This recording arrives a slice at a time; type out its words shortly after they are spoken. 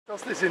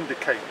Does this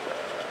indicate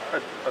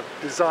a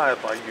desire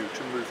by you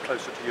to move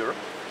closer to Europe?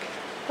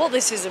 What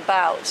this is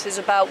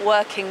about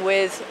working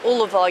with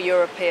all of our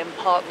European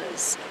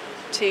partners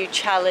to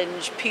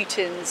challenge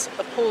Putin's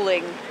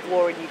appalling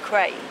war in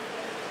Ukraine,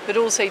 but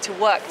also to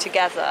work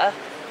together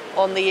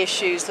on the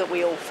issues that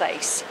we all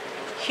face.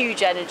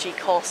 Huge energy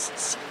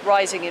costs,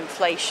 rising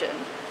inflation,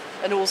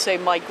 and also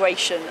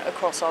migration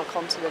across our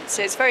continent.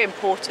 So it's very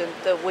important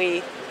that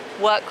we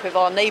work with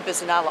our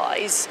neighbours and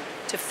allies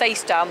to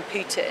face down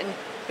Putin,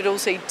 but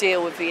also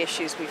deal with the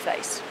issues we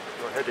face.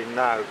 You're heading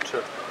now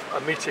to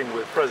a meeting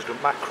with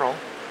President Macron.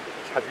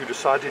 Have you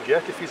decided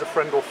yet if he's a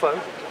friend or foe?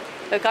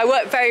 Look, I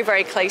work very,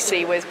 very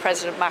closely with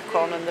President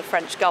Macron and the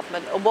French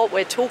government, and what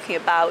we're talking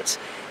about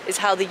is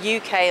how the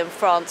UK and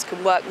France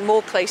can work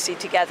more closely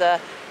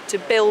together to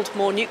build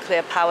more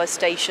nuclear power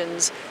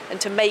stations and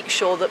to make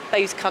sure that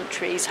both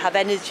countries have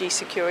energy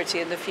security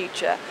in the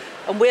future.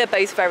 And we're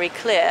both very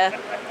clear,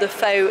 the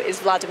foe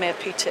is Vladimir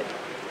Putin,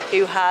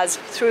 who has,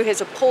 through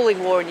his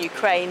appalling war in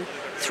Ukraine,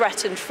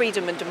 threatened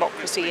freedom and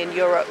democracy in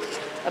Europe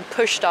and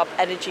pushed up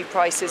energy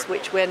prices,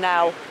 which we're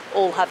now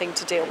all having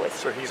to deal with.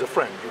 So he's a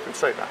friend, you can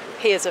say that?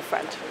 He is a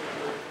friend.